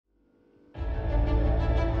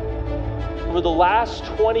over the last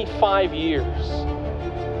 25 years,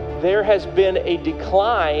 there has been a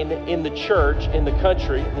decline in the church in the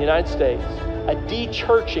country, in the United States, a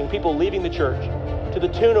de-churching, people leaving the church, to the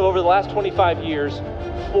tune of over the last 25 years,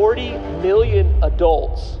 40 million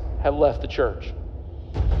adults have left the church.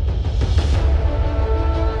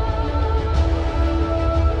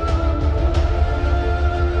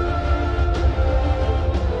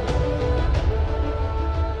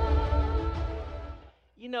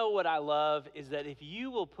 You know what I love is that if you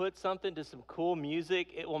will put something to some cool music,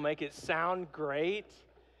 it will make it sound great.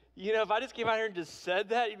 You know, if I just came out here and just said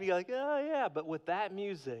that, you'd be like, oh yeah, but with that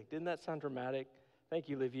music, didn't that sound dramatic? Thank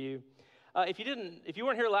you, Liviu. If you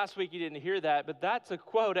weren't here last week, you didn't hear that, but that's a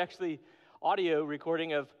quote, actually, audio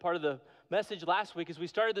recording of part of the message last week as we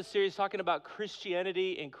started this series talking about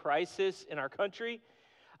Christianity in crisis in our country.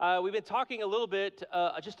 We've been talking a little bit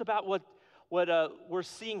just about what we're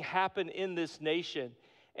seeing happen in this nation.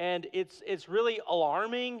 And it's really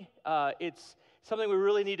alarming. It's something we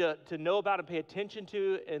really need to know about and pay attention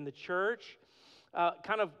to in the church.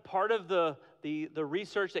 Kind of part of the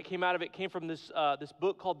research that came out of it came from this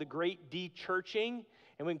book called The Great De-Churching.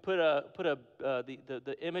 And we can put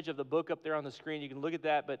the image of the book up there on the screen. You can look at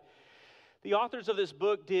that. But the authors of this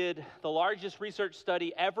book did the largest research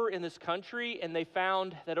study ever in this country, and they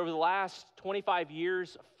found that over the last 25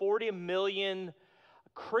 years, 40 million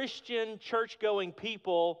Christian church-going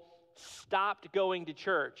people stopped going to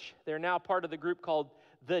church. They're now part of the group called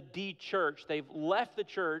the De-Church. They've left the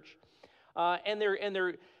church, and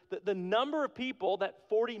the number of people, that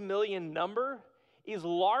 40 million number, is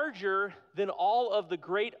larger than all of the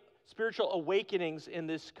great spiritual awakenings in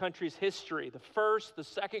this country's history. The first, the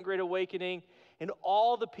second Great Awakening, and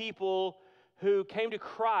all the people who came to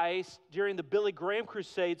Christ during the Billy Graham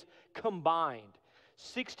Crusades combined.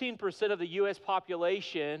 16% of the U.S.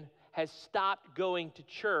 population has stopped going to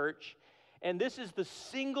church, and this is the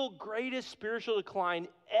single greatest spiritual decline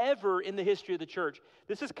ever in the history of the church.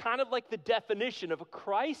 This is kind of like the definition of a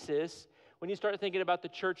crisis when you start thinking about the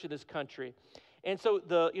church in this country. And so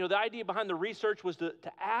the idea behind the research was to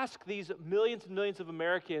ask these millions and millions of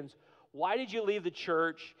Americans, why did you leave the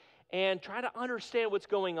church? And try to understand what's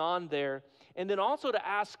going on there. And then also to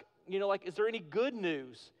ask, is there any good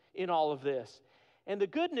news in all of this? And the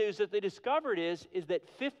good news that they discovered is that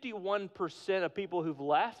 51% of people who've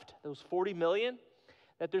left, those 40 million,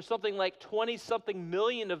 that there's something like 20-something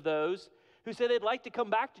million of those who say they'd like to come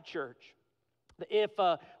back to church.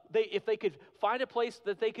 If they could find a place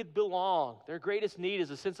that they could belong. Their greatest need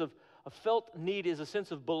is a felt need is a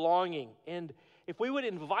sense of belonging. And if we would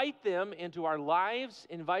invite them into our lives,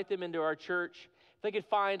 invite them into our church, if they could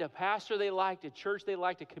find a pastor they liked, a church they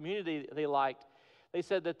liked, a community they liked, they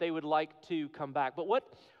said that they would like to come back. But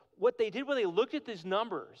what they did when they looked at these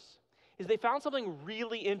numbers is they found something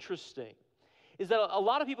really interesting. Is that a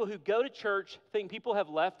lot of people who go to church think people have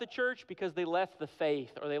left the church because they left the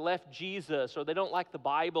faith, or they left Jesus, or they don't like the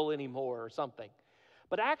Bible anymore, or something.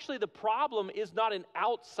 But actually the problem is not an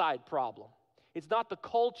outside problem. It's not the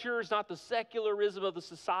culture, it's not the secularism of the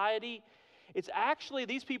society. It's actually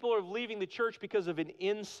these people are leaving the church because of an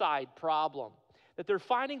inside problem. That they're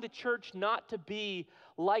finding the church not to be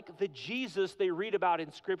like the Jesus they read about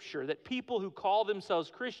in Scripture. That people who call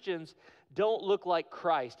themselves Christians don't look like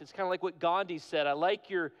Christ. It's kind of like what Gandhi said, I like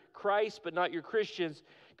your Christ but not your Christians,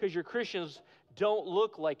 because your Christians don't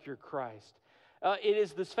look like your Christ. It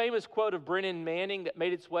is this famous quote of Brennan Manning that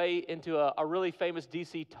made its way into a really famous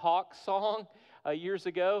DC Talk song years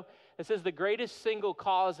ago. It says, the greatest single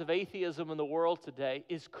cause of atheism in the world today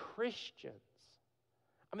is Christians.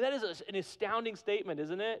 I mean, that is an astounding statement,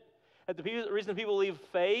 isn't it? That the reason people leave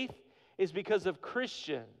faith is because of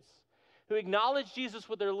Christians who acknowledge Jesus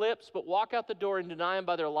with their lips but walk out the door and deny Him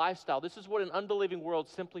by their lifestyle. This is what an unbelieving world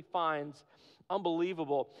simply finds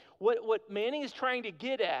unbelievable. What Manning is trying to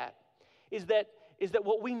get at is that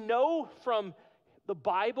what we know from the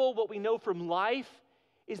Bible, what we know from life,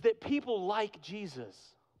 is that people like Jesus.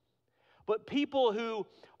 But people who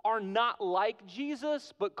are not like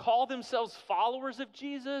Jesus, but call themselves followers of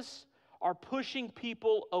Jesus, are pushing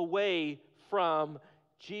people away from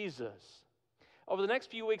Jesus. Over the next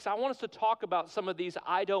few weeks, I want us to talk about some of these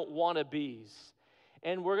I don't want to be's.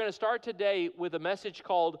 And we're going to start today with a message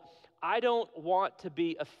called, I don't want to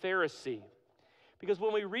be a Pharisee. Because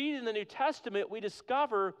when we read in the New Testament, we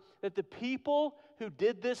discover that the people who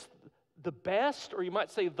did this the best, or you might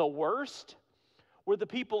say the worst, were the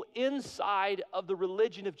people inside of the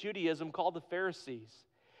religion of Judaism called the Pharisees.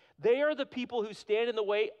 They are the people who stand in the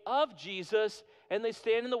way of Jesus, and they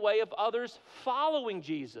stand in the way of others following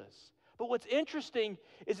Jesus. But what's interesting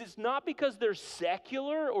is it's not because they're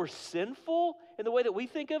secular or sinful in the way that we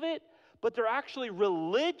think of it, but they're actually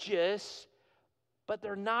religious, but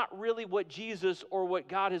they're not really what Jesus or what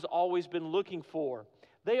God has always been looking for.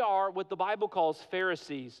 They are what the Bible calls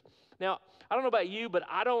Pharisees. Now, I don't know about you, but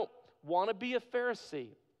I don't want to be a Pharisee.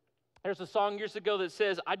 There's a song years ago that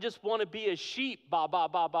says, I just want to be a sheep, ba, ba,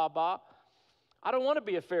 ba, ba, ba. I don't want to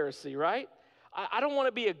be a Pharisee, right? I don't want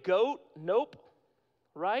to be a goat. Nope.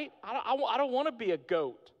 Right? I don't want to be a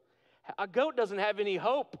goat. A goat doesn't have any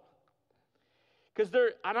hope. And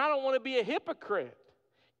I don't want to be a hypocrite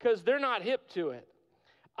because they're not hip to it.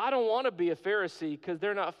 I don't want to be a Pharisee because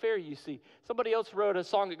they're not fair, you see. Somebody else wrote a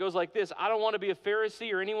song that goes like this: I don't want to be a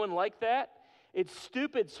Pharisee or anyone like that. It's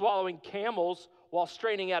stupid swallowing camels while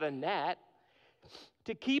straining out a gnat.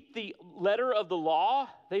 To keep the letter of the law,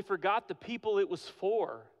 they forgot the people it was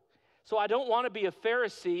for. So I don't want to be a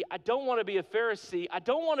Pharisee. I don't want to be a Pharisee. I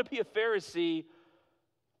don't want to be a Pharisee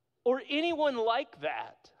or anyone like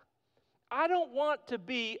that. I don't want to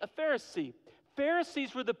be a Pharisee.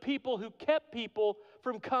 Pharisees were the people who kept people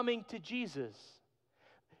from coming to Jesus.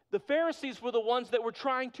 The Pharisees were the ones that were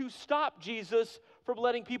trying to stop Jesus from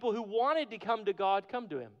letting people who wanted to come to God come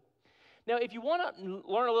to him. Now, if you want to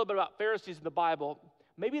learn a little bit about Pharisees in the Bible,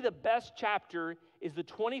 maybe the best chapter is the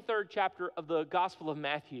 23rd chapter of the Gospel of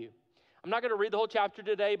Matthew. I'm not going to read the whole chapter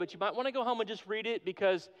today, but you might want to go home and just read it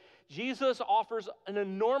because Jesus offers an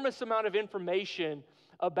enormous amount of information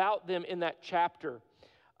about them in that chapter.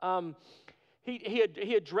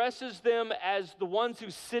 He addresses them as the ones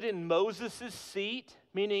who sit in Moses' seat,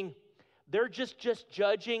 meaning they're just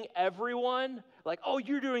judging everyone, like, oh,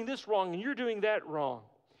 you're doing this wrong and you're doing that wrong.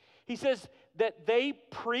 He says that they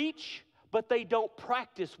preach, but they don't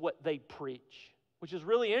practice what they preach, which is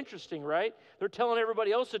really interesting, right? They're telling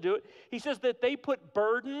everybody else to do it. He says that they put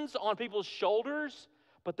burdens on people's shoulders,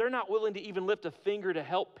 but they're not willing to even lift a finger to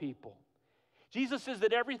help people. Jesus says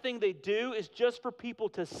that everything they do is just for people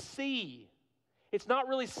to see. It's not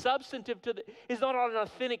really substantive it's not an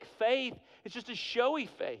authentic faith. It's just a showy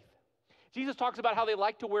faith. Jesus talks about how they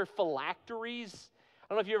like to wear phylacteries.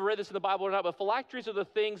 I don't know if you ever read this in the Bible or not, but phylacteries are the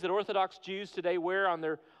things that Orthodox Jews today wear on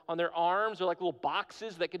their arms. They're like little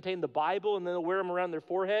boxes that contain the Bible, and then they'll wear them around their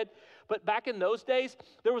forehead. But back in those days,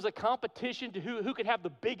 there was a competition to who could have the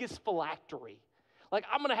biggest phylactery. I'm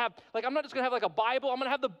not just gonna have like a Bible, I'm gonna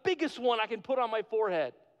have the biggest one I can put on my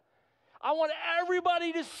forehead. I want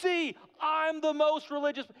everybody to see I'm the most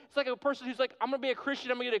religious. It's like a person who's like, I'm going to be a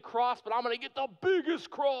Christian, I'm going to get a cross, but I'm going to get the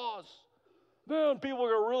biggest cross. Then people are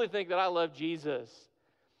going to really think that I love Jesus.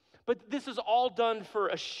 But this is all done for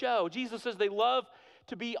a show. Jesus says they love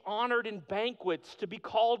to be honored in banquets, to be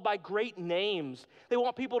called by great names. They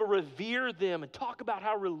want people to revere them and talk about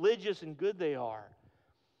how religious and good they are.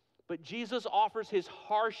 But Jesus offers his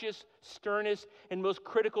harshest, sternest, and most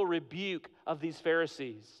critical rebuke of these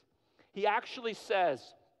Pharisees. He actually says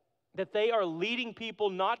that they are leading people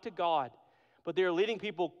not to God, but they are leading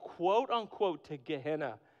people, quote unquote, to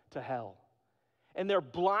Gehenna, to hell. And they're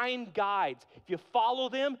blind guides. If you follow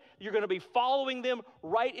them, you're going to be following them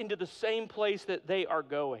right into the same place that they are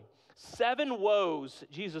going. 7 woes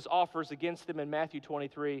Jesus offers against them in Matthew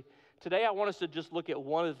 23. Today I want us to just look at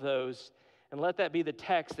one of those and let that be the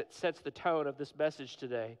text that sets the tone of this message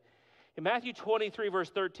today. In Matthew 23, verse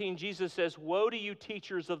 13, Jesus says, "Woe to you,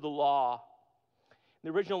 teachers of the law."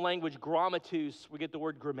 In the original language, grammatus, we get the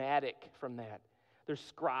word grammatic from that. They're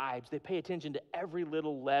scribes. They pay attention to every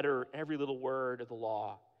little letter, every little word of the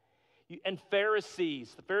law. And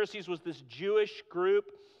Pharisees. The Pharisees was this Jewish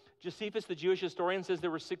group. Josephus, the Jewish historian, says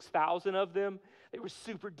there were 6,000 of them. They were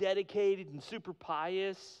super dedicated and super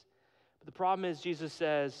pious. But the problem is, Jesus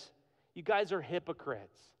says, you guys are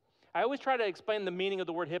hypocrites. I always try to explain the meaning of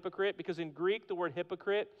the word hypocrite because in Greek, the word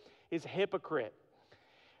hypocrite is hypocrite.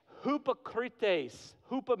 Hypocrites.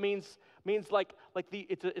 Hupa means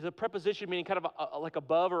it's a preposition meaning kind of like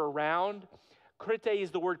above or around. Crite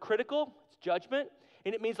is the word critical, it's judgment,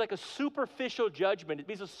 and it means like a superficial judgment. It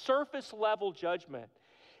means a surface level judgment.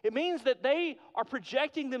 It means that they are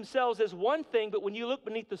projecting themselves as one thing, but when you look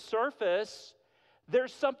beneath the surface,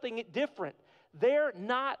 there's something different. They're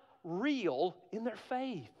not real in their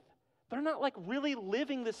faith. They're not like really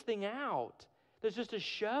living this thing out. There's just a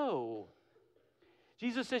show.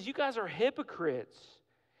 Jesus says, you guys are hypocrites.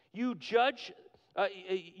 You judge,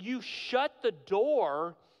 you shut the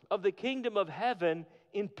door of the kingdom of heaven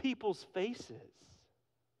in people's faces.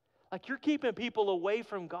 Like you're keeping people away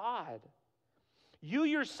from God. You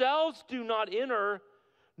yourselves do not enter,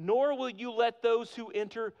 nor will you let those who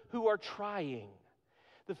enter who are trying.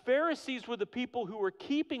 The Pharisees were the people who were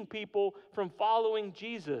keeping people from following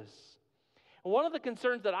Jesus. And one of the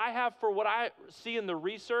concerns that I have for what I see in the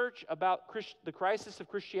research about the crisis of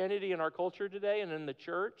Christianity in our culture today and in the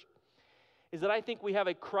church is that I think we have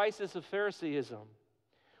a crisis of Phariseeism.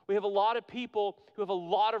 We have a lot of people who have a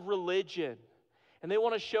lot of religion, and they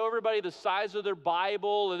want to show everybody the size of their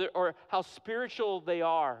Bible or how spiritual they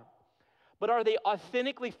are. But are they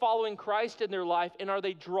authentically following Christ in their life, and are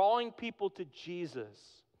they drawing people to Jesus?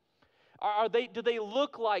 Do they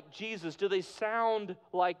look like Jesus? Do they sound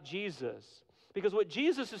like Jesus? Because what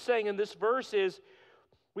Jesus is saying in this verse is,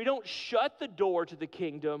 we don't shut the door to the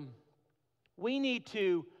kingdom. We need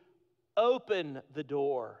to open the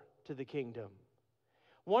door to the kingdom.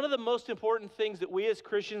 One of the most important things that we as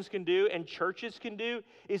Christians can do and churches can do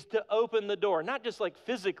is to open the door. Not just like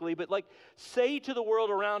physically, but like say to the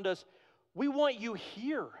world around us, we want you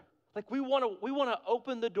here. Like we want to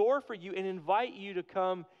open the door for you and invite you to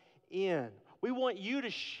come in. We want you to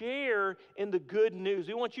share in the good news.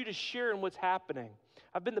 We want you to share in what's happening.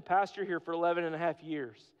 I've been the pastor here for 11 and a half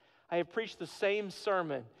years. I have preached the same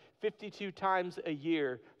sermon 52 times a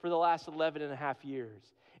year for the last 11 and a half years.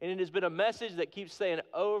 And it has been a message that keeps saying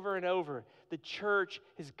over and over, the church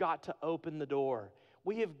has got to open the door.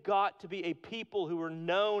 We have got to be a people who are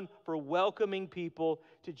known for welcoming people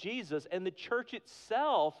to Jesus. And the church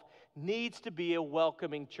itself needs to be a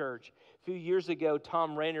welcoming church. A few years ago,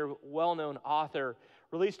 Tom Rainer, well-known author,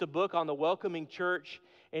 released a book on the welcoming church.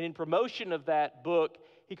 And in promotion of that book,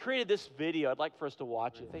 he created this video. I'd like for us to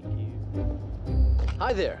watch it. Thank you.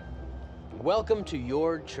 Hi there. Welcome to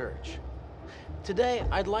your church. Today,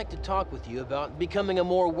 I'd like to talk with you about becoming a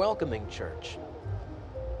more welcoming church.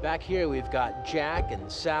 Back here, we've got Jack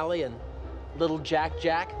and Sally and little Jack,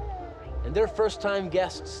 and they're first-time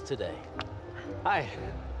guests today. Hi.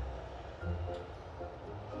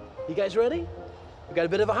 You guys ready? We got a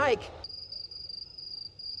bit of a hike.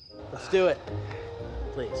 Let's do it,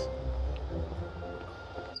 please.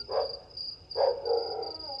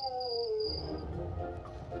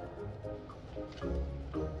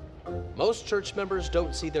 Most church members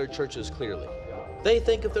don't see their churches clearly. They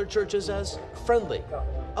think of their churches as friendly,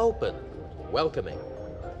 open, welcoming.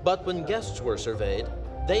 But when guests were surveyed,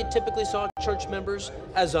 they typically saw church members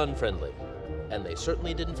as unfriendly, and they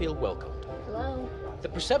certainly didn't feel welcomed. Hello? The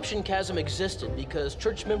perception chasm existed because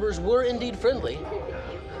church members were indeed friendly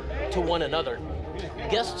to one another.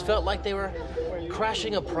 Guests felt like they were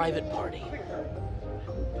crashing a private party.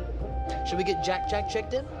 Should we get Jack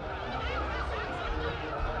checked in?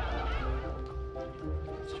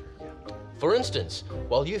 For instance,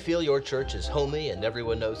 while you feel your church is homey and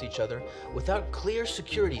everyone knows each other, without clear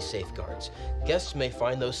security safeguards, guests may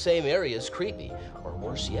find those same areas creepy, or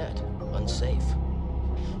worse yet, unsafe.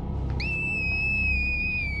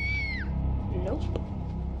 Nope.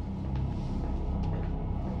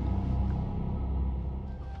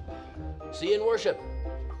 See you in worship.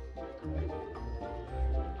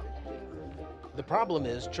 The problem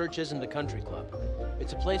is, church isn't a country club.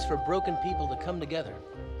 It's a place for broken people to come together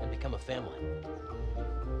and become a family.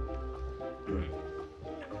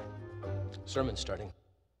 Sermon starting.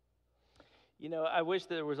 You know, I wish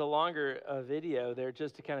there was a longer video there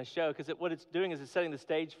just to kind of show, because what it's doing is it's setting the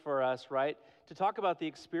stage for us, right? To talk about the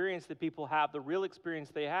experience that people have, the real experience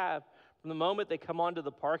they have from the moment they come onto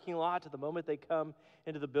the parking lot to the moment they come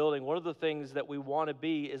into the building. One of the things that we want to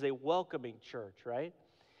be is a welcoming church, right?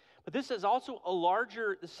 But this is also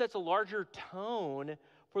this sets a larger tone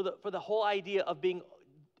for the whole idea of being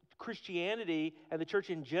Christianity and the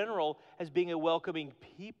church in general as being a welcoming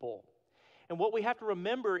people. And what we have to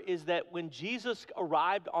remember is that when Jesus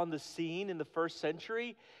arrived on the scene in the first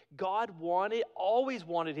century, God always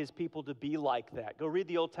wanted his people to be like that. Go read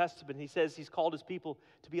the Old Testament. He says he's called his people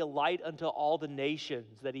to be a light unto all the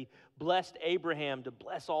nations, that he blessed Abraham to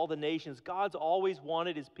bless all the nations. God's always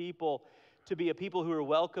wanted his people to be a people who are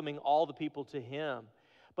welcoming all the people to him.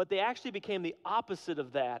 But they actually became the opposite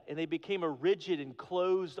of that, and they became a rigid and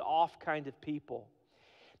closed-off kind of people.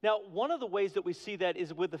 Now, one of the ways that we see that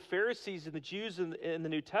is with the Pharisees and the Jews in the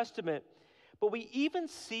New Testament, but we even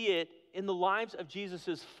see it in the lives of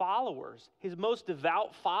Jesus' followers, his most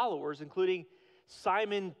devout followers, including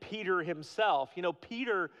Simon Peter himself. You know,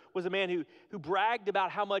 Peter was a man who bragged about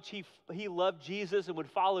how much he loved Jesus and would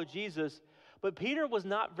follow Jesus, but Peter was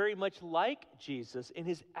not very much like Jesus in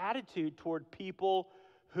his attitude toward people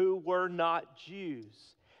who were not Jews.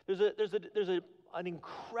 There's an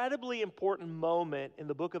incredibly important moment in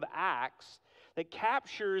the book of Acts that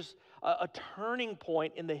captures a turning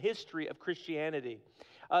point in the history of Christianity.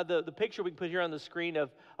 The picture we can put here on the screen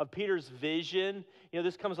of Peter's vision, you know,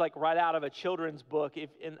 this comes like right out of a children's book.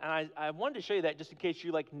 I wanted to show you that just in case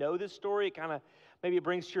you know this story. It kind of maybe it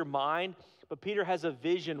brings to your mind. But Peter has a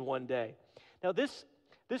vision one day. Now this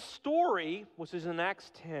story, which is in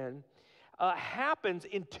Acts 10, happens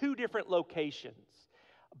in two different locations.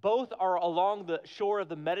 Both are along the shore of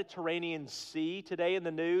the Mediterranean Sea. Today in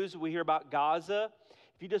the news, we hear about Gaza.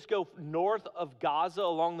 If you just go north of Gaza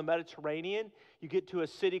along the Mediterranean, you get to a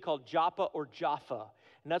city called Joppa or Jaffa.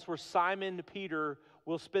 And that's where Simon Peter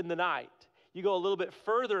will spend the night. You go a little bit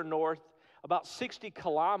further north, about 60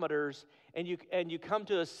 kilometers, and you come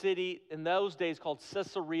to a city in those days called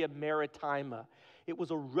Caesarea Maritima. It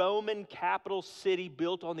was a Roman capital city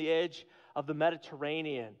built on the edge of the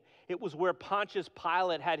Mediterranean. It was where Pontius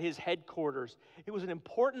Pilate had his headquarters. It was an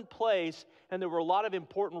important place, and there were a lot of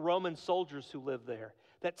important Roman soldiers who lived there.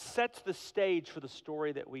 That sets the stage for the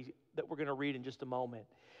story that we're going to read in just a moment.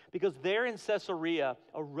 Because there in Caesarea,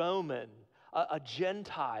 a Roman, a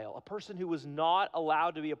Gentile, a person who was not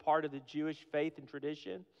allowed to be a part of the Jewish faith and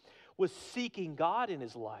tradition, was seeking God in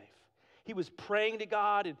his life. He was praying to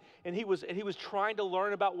God, and he was trying to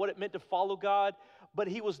learn about what it meant to follow God, but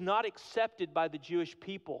he was not accepted by the Jewish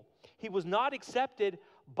people. He was not accepted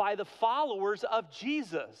by the followers of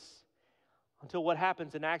Jesus until what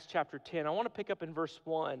happens in Acts chapter 10. I want to pick up in verse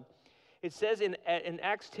 1. It says in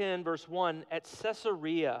Acts 10, verse 1, at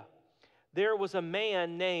Caesarea, there was a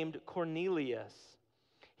man named Cornelius.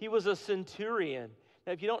 He was a centurion.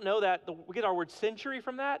 Now, if you don't know that, we get our word century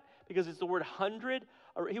from that because it's the word 100.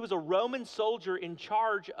 He was a Roman soldier in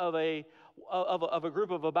charge of a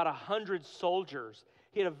group of about 100 soldiers.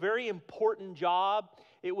 He had a very important job.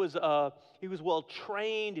 He was well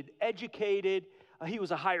trained and educated. He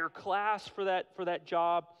was a higher class for that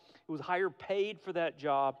job. He was higher paid for that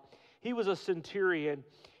job. He was a centurion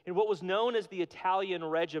in what was known as the Italian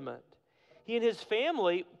regiment. He and his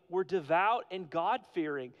family were devout and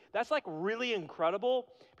God-fearing. That's like really incredible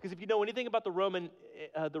because if you know anything about the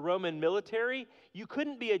Roman military, you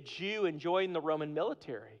couldn't be a Jew and join the Roman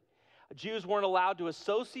military. Jews weren't allowed to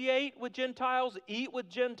associate with Gentiles, eat with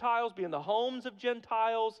Gentiles, be in the homes of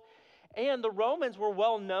Gentiles. And the Romans were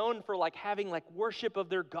well known for having worship of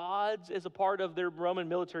their gods as a part of their Roman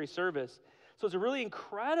military service. So it's really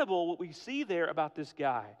incredible what we see there about this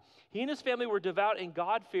guy. He and his family were devout and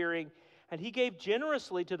God-fearing, and he gave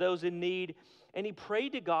generously to those in need, and he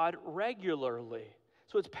prayed to God regularly.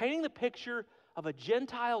 So it's painting the picture of a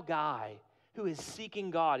Gentile guy who is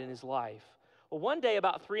seeking God in his life. Well, one day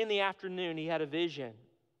about 3 p.m, he had a vision.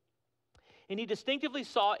 And he distinctively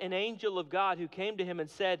saw an angel of God who came to him and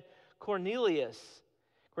said, Cornelius.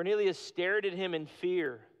 Cornelius stared at him in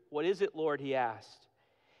fear. What is it, Lord? He asked.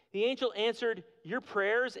 The angel answered, your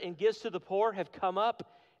prayers and gifts to the poor have come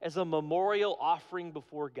up as a memorial offering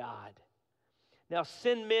before God. Now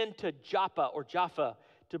send men to Jaffa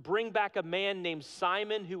to bring back a man named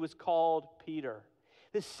Simon who was called Peter.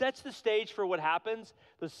 This sets the stage for what happens.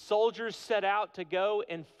 The soldiers set out to go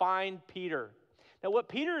and find Peter. Now what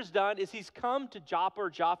Peter has done is he's come to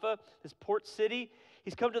Jaffa, this port city.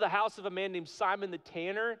 He's come to the house of a man named Simon the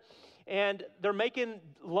tanner, and they're making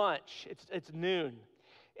lunch. It's noon.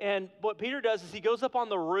 And what Peter does is he goes up on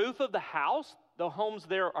the roof of the house. The homes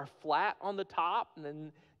there are flat on the top, and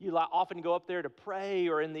then you often go up there to pray,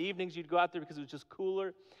 or in the evenings you'd go out there because it was just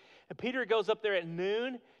cooler. And Peter goes up there at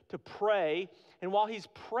noon to pray, and while he's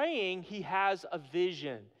praying, he has a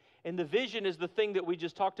vision. And the vision is the thing that we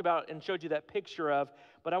just talked about and showed you that picture of.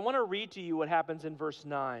 But I want to read to you what happens in verse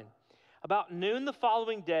 9. About noon the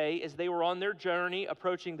following day, as they were on their journey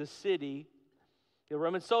approaching the city, the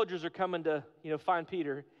Roman soldiers are coming to, find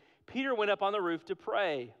Peter. Peter went up on the roof to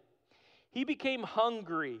pray. He became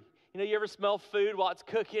hungry. You ever smell food while it's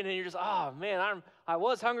cooking and you're just, oh man, I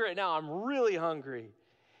was hungry and now I'm really hungry.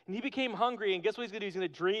 And he became hungry, and guess what he's going to do? He's going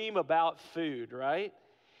to dream about food, right?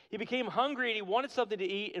 He became hungry and he wanted something to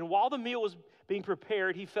eat, and while the meal was being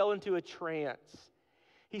prepared, he fell into a trance.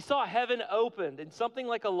 He saw heaven opened and something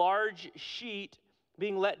like a large sheet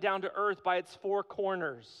being let down to earth by its 4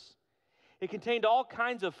 corners. It contained all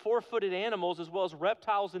kinds of 4-footed animals as well as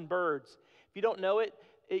reptiles and birds. If you don't know it,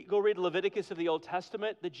 go read Leviticus of the Old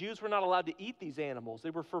Testament. The Jews were not allowed to eat these animals. They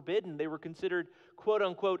were forbidden. They were considered, quote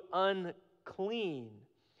unquote, unclean.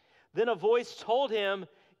 Then a voice told him,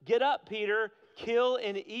 get up, Peter, kill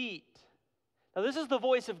and eat. Now this is the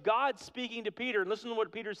voice of God speaking to Peter. And listen to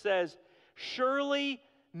what Peter says. Surely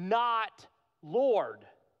not, Lord.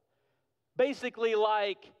 Basically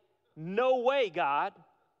no way, God.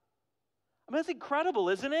 I mean, that's incredible,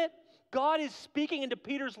 isn't it? God is speaking into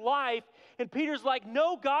Peter's life, and Peter's like,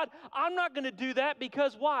 no, God, I'm not going to do that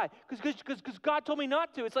because why? Because God told me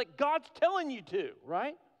not to. It's like God's telling you to,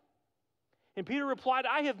 right? And Peter replied,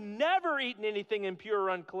 I have never eaten anything impure or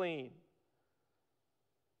unclean.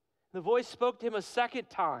 The voice spoke to him a second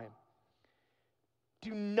time.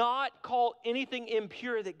 Do not call anything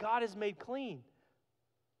impure that God has made clean.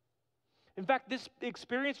 In fact, this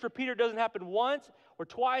experience for Peter doesn't happen once or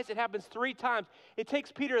twice, it happens 3 times. It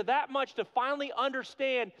takes Peter that much to finally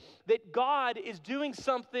understand that God is doing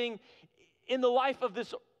something in the life of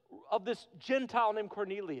this Gentile named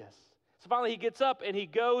Cornelius. So finally he gets up and he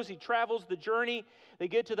goes, he travels the journey. They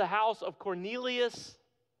get to the house of Cornelius.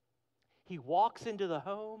 He walks into the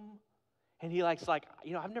home and he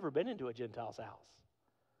I've never been into a Gentile's house.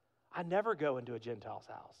 I never go into a Gentile's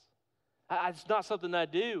house. It's not something I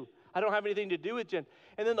do. I don't have anything to do with Gentiles.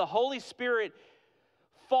 And then the Holy Spirit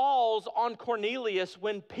falls on Cornelius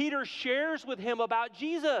when Peter shares with him about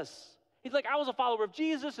Jesus. He's like, I was a follower of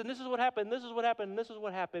Jesus, and this is what happened, this is what happened, this is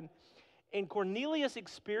what happened. And Cornelius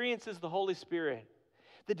experiences the Holy Spirit.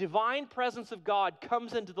 The divine presence of God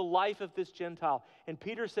comes into the life of this Gentile. And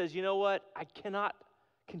Peter says, you know what? I cannot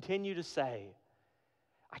continue to say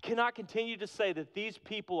that these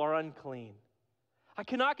people are unclean. I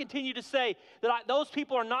cannot continue to say that those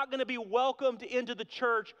people are not going to be welcomed into the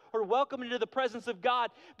church or welcomed into the presence of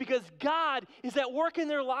God because God is at work in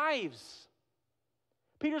their lives.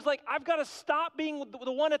 Peter's like, I've got to stop being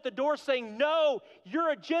the one at the door saying, no, you're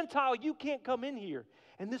a Gentile, you can't come in here.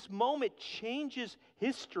 And this moment changes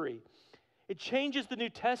history. It changes the New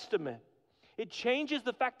Testament. It changes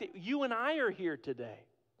the fact that you and I are here today.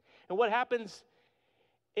 And what happens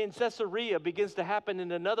in Caesarea begins to happen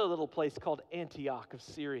in another little place called Antioch of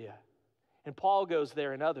Syria. And Paul goes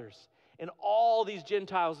there and others. And all these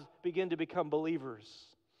Gentiles begin to become believers.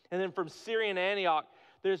 And then from Syria and Antioch,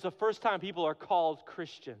 there's the first time people are called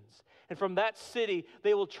Christians. And from that city,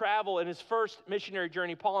 they will travel in his first missionary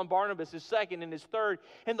journey, Paul and Barnabas, his second and his third.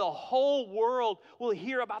 And the whole world will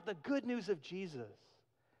hear about the good news of Jesus.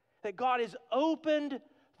 That God has opened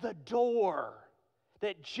the door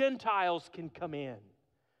that Gentiles can come in.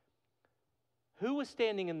 Who was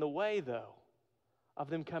standing in the way, though, of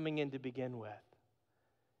them coming in to begin with?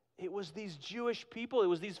 It was these Jewish people. It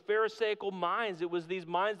was these Pharisaical minds. It was these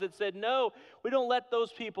minds that said, no, we don't let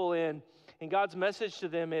those people in. And God's message to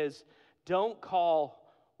them is, don't call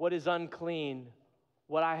what is unclean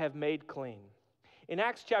what I have made clean. In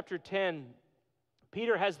Acts chapter 10,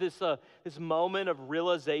 Peter has this moment of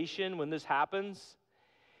realization when this happens.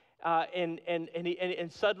 And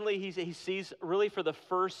suddenly he sees really for the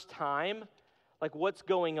first time like what's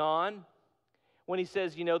going on when he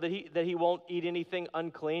says, that he won't eat anything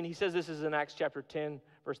unclean. He says this is in Acts chapter 10,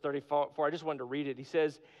 verse 34. I just wanted to read it. He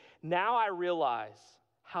says, now I realize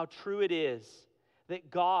how true it is that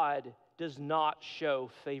God does not show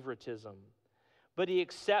favoritism, but he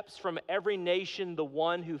accepts from every nation the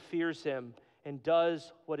one who fears him and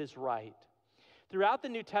does what is right. Throughout the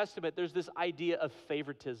New Testament, there's this idea of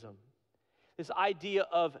favoritism, this idea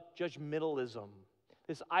of judgmentalism,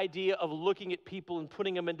 this idea of looking at people and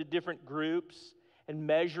putting them into different groups and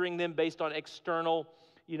measuring them based on external,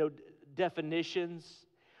 definitions.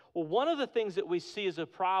 Well, one of the things that we see as a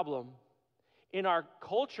problem in our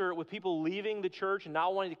culture with people leaving the church and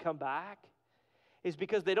not wanting to come back is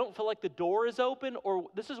because they don't feel like the door is open, or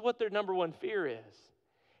this is what their number one fear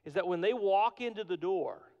is that when they walk into the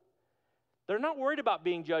door, they're not worried about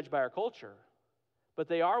being judged by our culture, but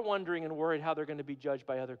they are wondering and worried how they're going to be judged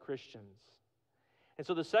by other Christians. And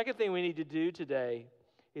so the second thing we need to do today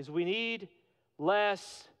is we need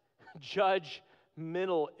less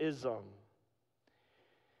judgmentalism.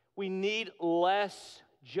 We need less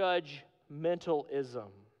judgmentalism.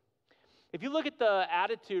 If you look at the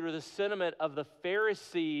attitude or the sentiment of the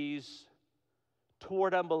Pharisees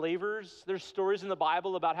toward unbelievers, there's stories in the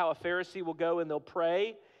Bible about how a Pharisee will go and they'll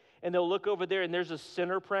pray and they'll look over there and there's a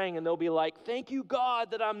sinner praying and they'll be like, thank you, God,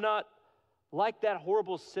 that I'm not like that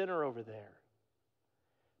horrible sinner over there.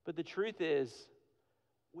 But the truth is,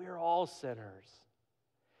 we're all sinners.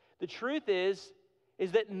 The truth is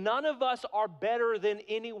that none of us are better than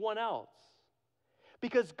anyone else.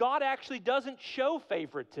 Because God actually doesn't show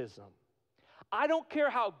favoritism. I don't care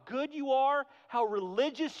how good you are, how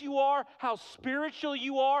religious you are, how spiritual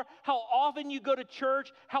you are, how often you go to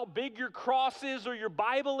church, how big your cross is or your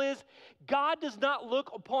Bible is. God does not look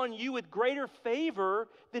upon you with greater favor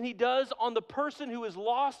than he does on the person who is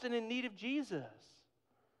lost and in need of Jesus.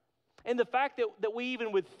 And the fact that we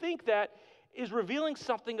even would think that is revealing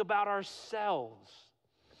something about ourselves.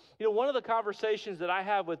 One of the conversations that I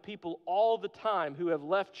have with people all the time who have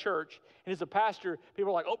left church, and as a pastor,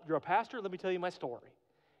 people are like, oh, you're a pastor? Let me tell you my story.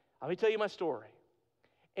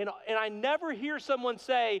 And I never hear someone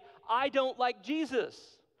say, I don't like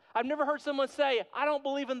Jesus. I've never heard someone say, I don't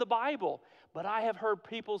believe in the Bible. But I have heard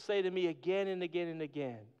people say to me again and again and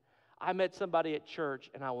again, I met somebody at church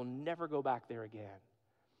and I will never go back there again.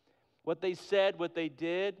 What they said, what they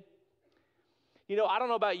did. I don't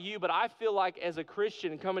know about you, but I feel like as a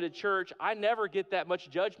Christian coming to church, I never get that much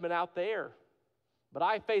judgment out there. But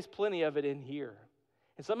I face plenty of it in here.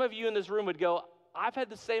 And some of you in this room would go, I've had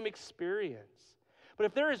the same experience. But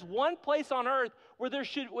if there is one place on earth where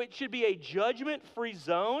it should be a judgment-free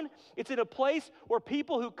zone, it's in a place where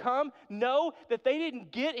people who come know that they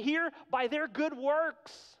didn't get here by their good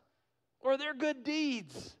works or their good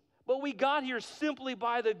deeds, but we got here simply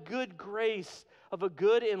by the good grace of a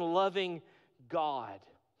good and loving God.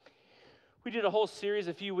 We did a whole series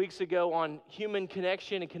a few weeks ago on human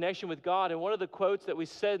connection and connection with God, and one of the quotes that we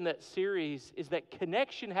said in that series is that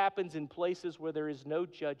connection happens in places where there is no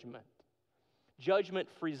judgment,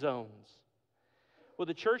 judgment-free zones. Well,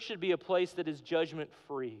 the church should be a place that is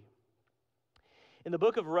judgment-free. In the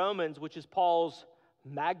book of Romans, which is Paul's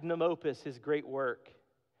magnum opus, his great work,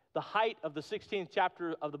 the height of the 16th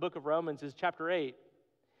chapter of the book of Romans is chapter 8.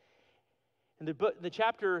 And the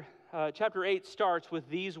chapter 8 starts with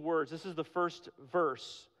these words. This is the first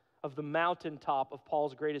verse of the mountaintop of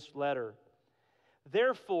Paul's greatest letter.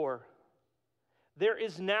 Therefore, there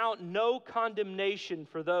is now no condemnation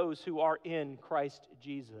for those who are in Christ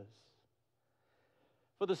Jesus.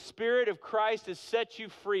 For the Spirit of Christ has set you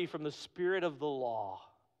free from the spirit of the law.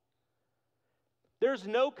 There's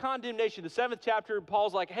no condemnation. The 7th chapter,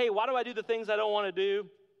 Paul's like, hey, why do I do the things I don't want to do?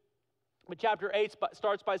 But chapter 8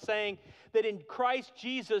 starts by saying that in Christ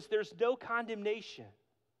Jesus, there's no condemnation.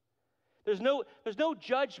 There's no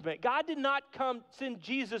judgment. God did not send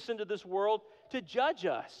Jesus into this world to judge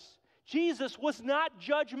us. Jesus was not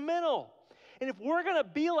judgmental. And if we're going to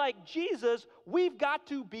be like Jesus, we've got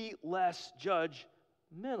to be less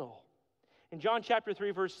judgmental. In John chapter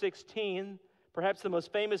 3, verse 16, perhaps the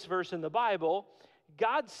most famous verse in the Bible,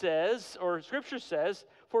 God says, or Scripture says,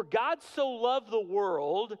 for God so loved the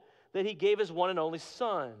world that he gave his one and only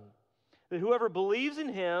Son, that whoever believes in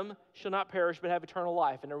him shall not perish but have eternal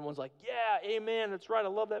life. And everyone's like, yeah, amen, that's right, I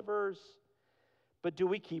love that verse. But do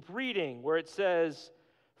we keep reading where it says,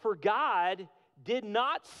 for God did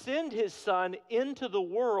not send his Son into the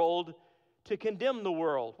world to condemn the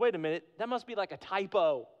world. Wait a minute, that must be like a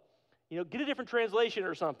typo. Get a different translation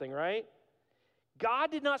or something, right? God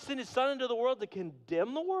did not send his Son into the world to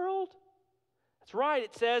condemn the world. That's right,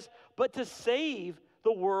 it says, but to save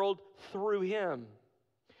the world through him.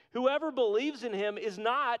 Whoever believes in him is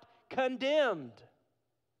not condemned.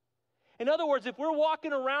 In other words, if we're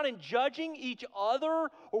walking around and judging each other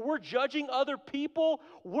or we're judging other people,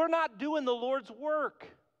 we're not doing the Lord's work.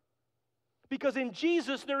 Because in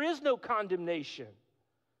Jesus, there is no condemnation.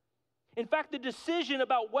 In fact, the decision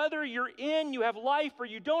about whether you have life or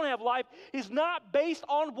you don't have life is not based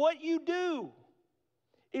on what you do.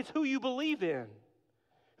 It's who you believe in.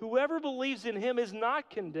 Whoever believes in him is not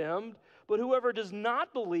condemned, but whoever does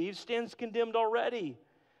not believe stands condemned already,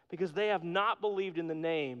 because they have not believed in the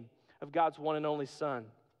name of God's one and only Son.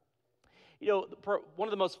 One of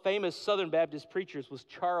the most famous Southern Baptist preachers was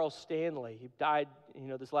Charles Stanley. He died,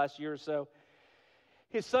 this last year or so.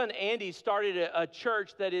 His son Andy started a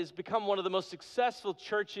church that has become one of the most successful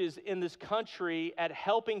churches in this country at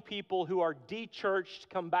helping people who are de-churched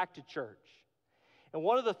come back to church. And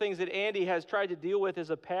one of the things that Andy has tried to deal with as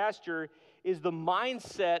a pastor is the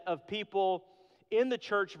mindset of people in the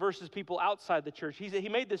church versus people outside the church. He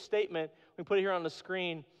made this statement, we put it here on the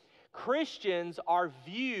screen. Christians are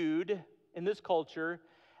viewed in this culture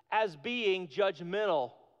as being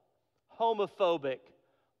judgmental, homophobic,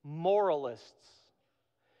 moralists,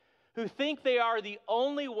 who think they are the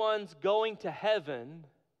only ones going to heaven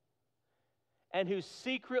and who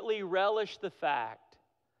secretly relish the fact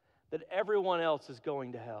that everyone else is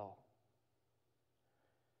going to hell.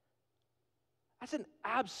 That's an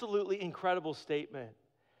absolutely incredible statement.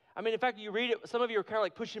 I mean, in fact, you read it, some of you are kind of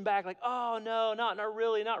like pushing back, like, oh, no, not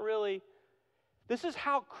really, not really. This is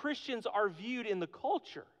how Christians are viewed in the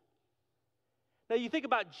culture. Now, you think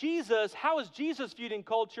about Jesus, how is Jesus viewed in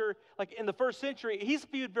culture? Like in the first century, he's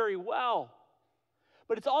viewed very well.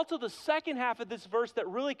 But it's also the second half of this verse that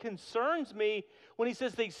really concerns me when he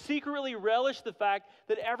says they secretly relish the fact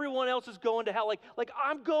that everyone else is going to hell. Like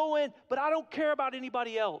I'm going, but I don't care about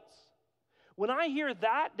anybody else. When I hear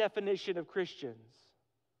that definition of Christians,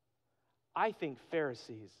 I think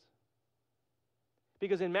Pharisees.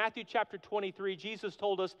 Because in Matthew chapter 23, Jesus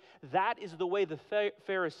told us that is the way the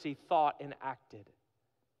Pharisee thought and acted.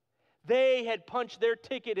 They had punched their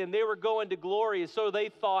ticket and they were going to glory, so they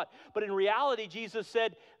thought. But in reality, Jesus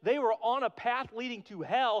said they were on a path leading to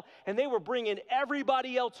hell and they were bringing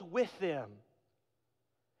everybody else with them.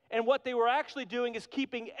 And what they were actually doing is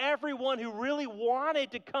keeping everyone who really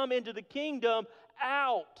wanted to come into the kingdom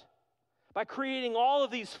out. by creating all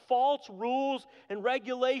of these false rules and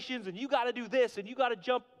regulations, and you got to do this, and you got to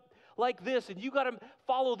jump like this, and you got to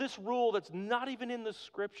follow this rule that's not even in the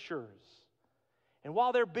Scriptures. And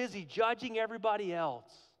while they're busy judging everybody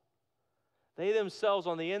else, they themselves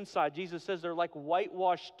on the inside, Jesus says they're like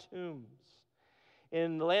whitewashed tombs.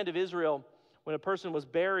 In the land of Israel, when a person was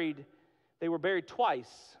buried, they were buried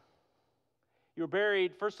twice. You were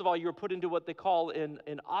buried, first of all, you were put into what they call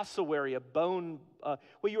an ossuary, a bone.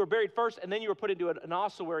 You were buried first, and then you were put into an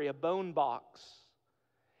ossuary, a bone box.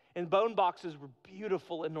 And bone boxes were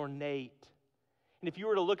beautiful and ornate. And if you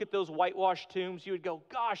were to look at those whitewashed tombs, you would go,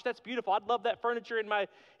 gosh, that's beautiful. I'd love that furniture in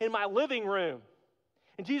my living room.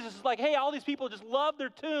 And Jesus is like, hey, all these people just love their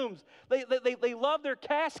tombs. They love their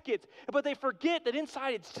caskets, but they forget that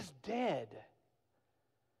inside it's just dead.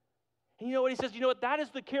 And you know what he says? You know what? That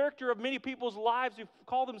is the character of many people's lives who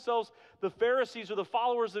call themselves the Pharisees or the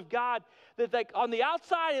followers of God. That like on the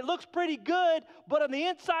outside it looks pretty good, but on the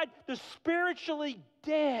inside they're spiritually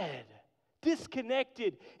dead,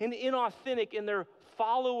 disconnected, and inauthentic in their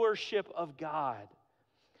followership of God.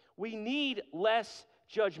 We need less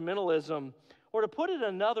judgmentalism. Or to put it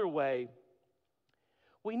another way,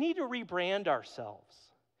 we need to rebrand ourselves.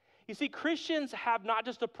 You see, Christians have not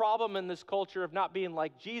just a problem in this culture of not being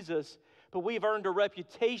like Jesus, but we've earned a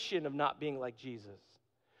reputation of not being like Jesus.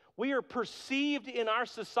 We are perceived in our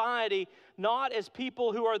society not as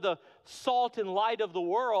people who are the salt and light of the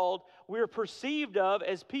world. We are perceived of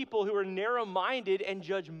as people who are narrow-minded and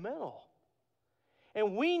judgmental.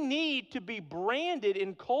 And we need to be branded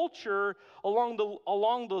in culture along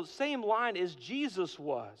the same line as Jesus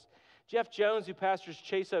was. Jeff Jones, who pastors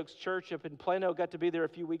Chase Oaks Church up in Plano, got to be there a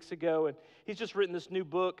few weeks ago, and he's just written this new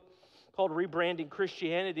book called Rebranding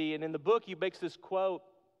Christianity. And in the book, he makes this quote: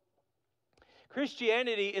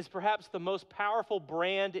 Christianity is perhaps the most powerful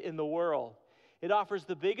brand in the world. It offers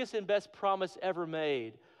the biggest and best promise ever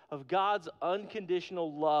made of God's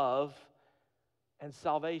unconditional love and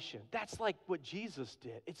salvation. That's like what Jesus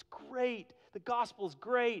did. It's great. The gospel is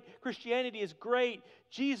great. Christianity is great.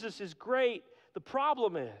 Jesus is great. The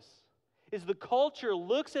problem is the culture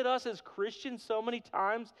looks at us as Christians so many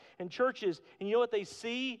times in churches, and you know what they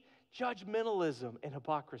see? Judgmentalism and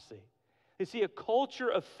hypocrisy. They see a culture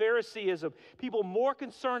of Phariseeism, people more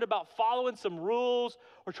concerned about following some rules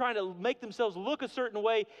or trying to make themselves look a certain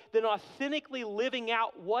way than authentically living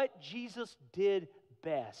out what Jesus did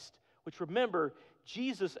best. Which, remember,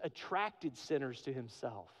 Jesus attracted sinners to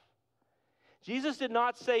himself. Jesus did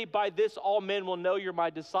not say, by this all men will know you're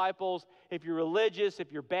my disciples. If you're religious,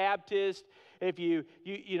 if you're Baptist, if you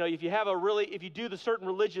do the certain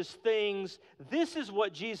religious things. This is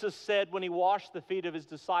what Jesus said when he washed the feet of his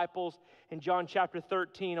disciples in John chapter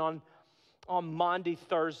 13 on Maundy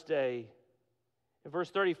Thursday. In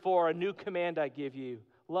verse 34, a new command I give you,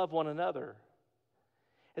 love one another.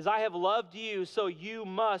 As I have loved you, so you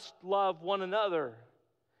must love one another.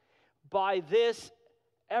 By this,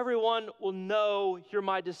 everyone will know you're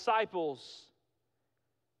my disciples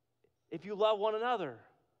if you love one another.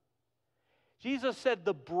 Jesus said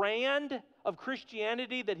the brand of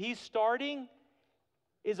Christianity that he's starting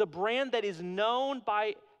is a brand that is known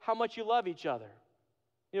by how much you love each other.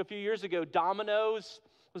 You know, a few years ago, Domino's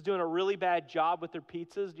was doing a really bad job with their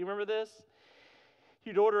pizzas. Do you remember this?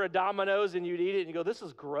 You'd order a Domino's and you'd eat it and you go, this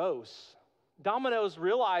is gross. Domino's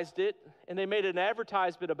realized it and they made an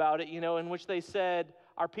advertisement about it, in which they said,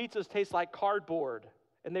 our pizzas taste like cardboard.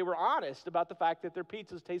 And they were honest about the fact that their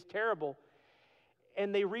pizzas taste terrible.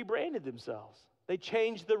 And they rebranded themselves. They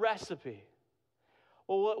changed the recipe.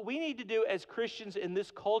 Well, what we need to do as Christians in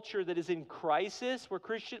this culture that is in crisis, where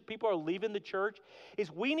Christian people are leaving the church,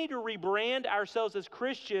 is we need to rebrand ourselves as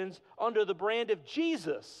Christians under the brand of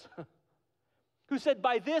Jesus, who said,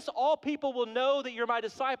 by this all people will know that you're my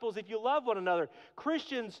disciples if you love one another.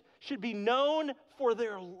 Christians should be known for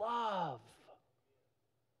their love.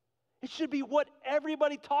 It should be what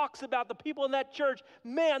everybody talks about. The people in that church,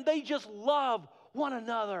 man, they just love one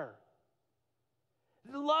another.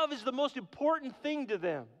 Love is the most important thing to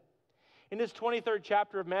them. In this 23rd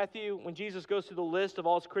chapter of Matthew, when Jesus goes through the list of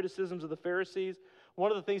all his criticisms of the Pharisees, one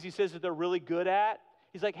of the things he says that they're really good at,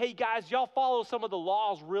 he's like, hey guys, y'all follow some of the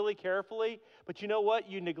laws really carefully, but you know what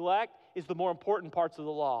you neglect is the more important parts of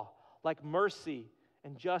the law, like mercy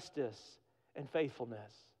and justice and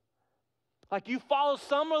faithfulness. Like you follow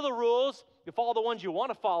some of the rules, you follow the ones you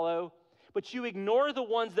want to follow, but you ignore the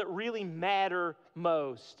ones that really matter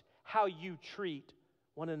most. How you treat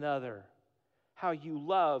one another, how you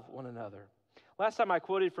love one another. Last time I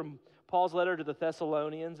quoted from Paul's letter to the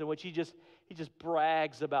Thessalonians, in which he just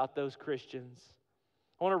brags about those Christians.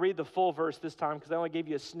 I want to read the full verse this time because I only gave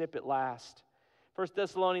you a snippet last. 1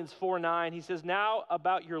 Thessalonians 4:9, he says, now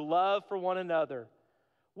about your love for one another.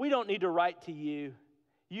 We don't need to write to you.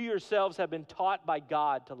 You yourselves have been taught by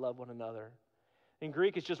God to love one another. In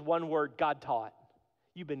Greek, it's just one word, God taught.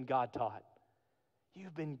 You've been God taught.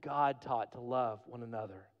 You've been God taught to love one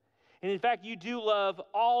another. And in fact, you do love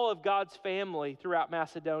all of God's family throughout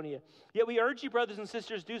Macedonia. Yet we urge you, brothers and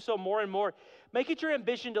sisters, do so more and more. Make it your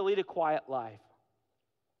ambition to lead a quiet life.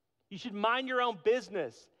 You should mind your own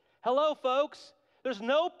business. Hello, folks. There's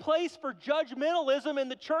no place for judgmentalism in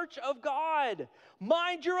the church of God.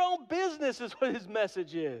 Mind your own business is what his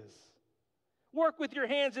message is. Work with your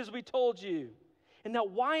hands as we told you. And now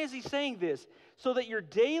why is he saying this? So that your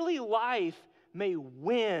daily life may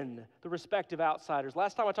win the respect of outsiders.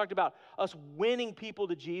 Last time I talked about us winning people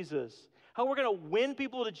to Jesus. How we're going to win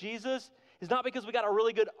people to Jesus is not because we got a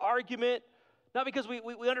really good argument, not because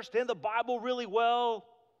we understand the Bible really well.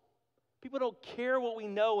 People don't care what we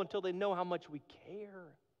know until they know how much we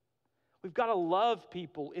care. We've got to love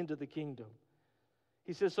people into the kingdom.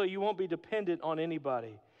 He says, so you won't be dependent on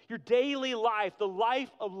anybody. Your daily life, the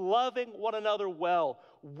life of loving one another well,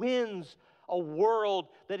 wins a world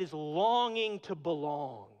that is longing to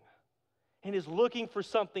belong and is looking for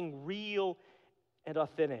something real and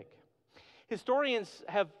authentic. Historians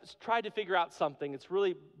have tried to figure out something that's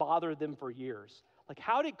really bothered them for years. Like,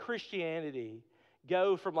 how did Christianity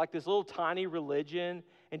go from like this little tiny religion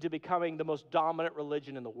into becoming the most dominant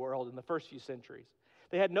religion in the world in the first few centuries?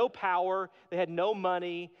 They had no power, they had no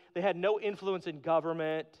money, they had no influence in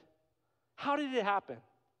government. How did it happen?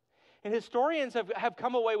 And historians have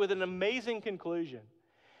come away with an amazing conclusion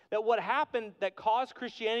that what happened that caused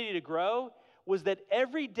Christianity to grow was that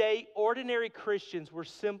everyday, ordinary Christians were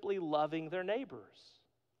simply loving their neighbors.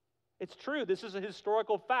 It's true. This is a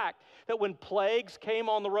historical fact that when plagues came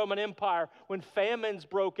on the Roman Empire, when famines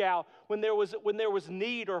broke out, when there was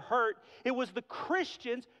need or hurt, it was the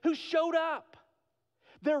Christians who showed up.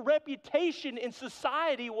 Their reputation in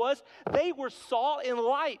society was they were salt and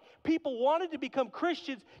light. People wanted to become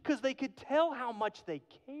Christians because they could tell how much they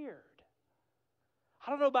cared.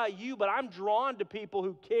 I don't know about you, but I'm drawn to people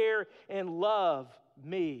who care and love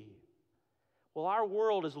me. Well, our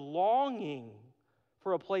world is longing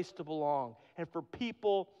for a place to belong and for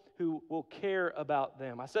people who will care about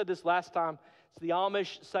them. I said this last time. It's the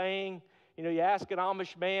Amish saying, you ask an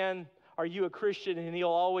Amish man, are you a Christian? And he'll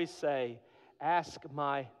always say, ask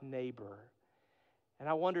my neighbor. And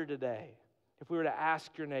I wonder today, if we were to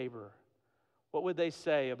ask your neighbor, what would they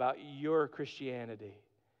say about your Christianity?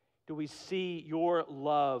 Do we see your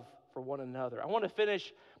love for one another? I want to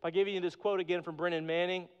finish by giving you this quote again from Brennan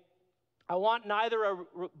Manning. I want neither a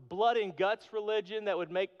blood and guts religion that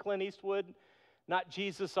would make Clint Eastwood not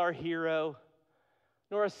Jesus our hero,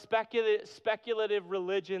 nor a speculative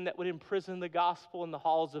religion that would imprison the gospel in the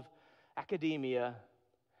halls of academia,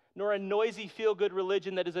 nor a noisy feel-good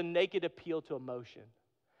religion that is a naked appeal to emotion.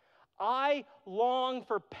 I long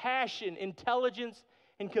for passion, intelligence,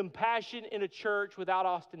 and compassion in a church without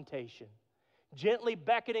ostentation, gently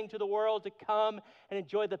beckoning to the world to come and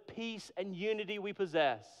enjoy the peace and unity we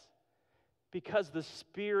possess, because the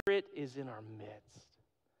Spirit is in our midst.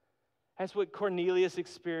 That's what Cornelius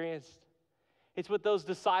experienced. It's what those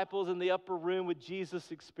disciples in the upper room with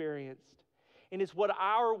Jesus experienced. And it's what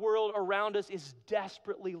our world around us is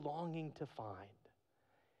desperately longing to find.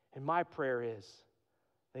 And my prayer is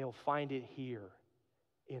they'll find it here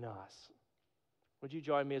in us. Would you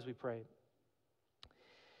join me as we pray?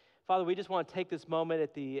 Father, we just want to take this moment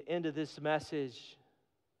at the end of this message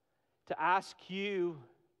to ask you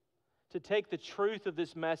to take the truth of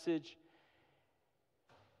this message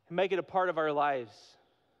and make it a part of our lives.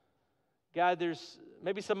 God, there's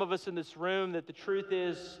maybe some of us in this room that the truth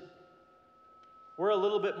is we're a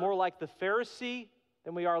little bit more like the Pharisee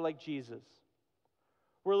than we are like Jesus.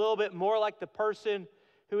 We're a little bit more like the person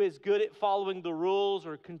who is good at following the rules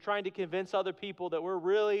or trying to convince other people that we're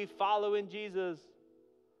really following Jesus.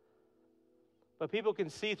 But people can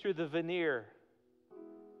see through the veneer.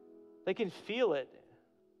 They can feel it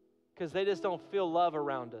because they just don't feel love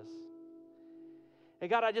around us. And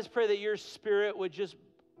God, I just pray that your Spirit would just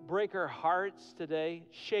break our hearts today,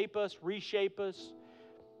 shape us, reshape us,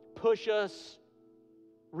 push us,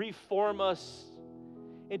 reform us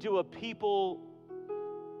into a people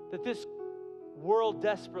that this world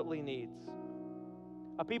desperately needs.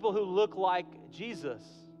 A people who look like Jesus.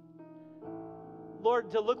 Lord,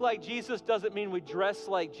 to look like Jesus doesn't mean we dress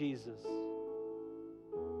like Jesus.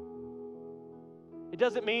 It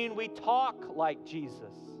doesn't mean we talk like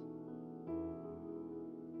Jesus.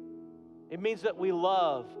 It means that we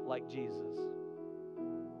love like Jesus.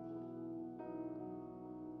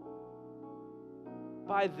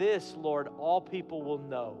 by this, Lord, all people will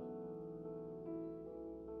know,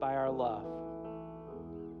 by our love.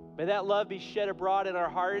 May that love be shed abroad in our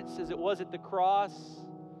hearts as it was at the cross.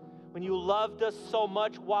 When you loved us so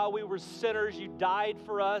much while we were sinners, you died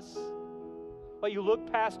for us. But you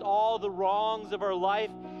looked past all the wrongs of our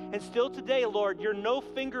life. And still today, Lord, your no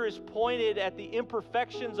finger is pointed at the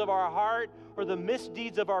imperfections of our heart or the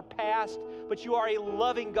misdeeds of our past, but you are a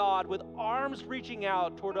loving God with arms reaching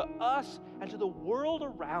out toward us and to the world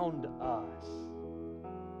around us.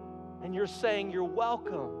 And you're saying, you're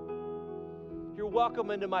welcome. You're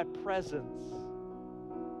welcome into my presence.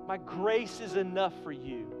 My grace is enough for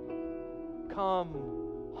you. Come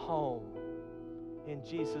home. In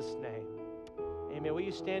Jesus' name. Amen. Will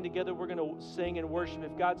you stand together? We're going to sing and worship.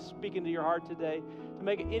 If God's speaking to your heart today to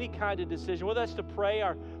make any kind of decision, whether that's to pray,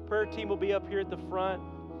 our prayer team will be up here at the front.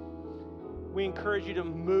 We encourage you to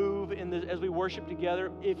move as we worship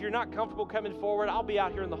together. If you're not comfortable coming forward, I'll be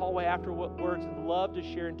out here in the hallway afterwards and love to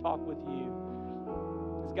share and talk with you.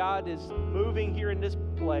 As God is moving here in this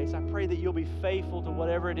place, I pray that you'll be faithful to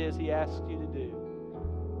whatever it is He asks you to do.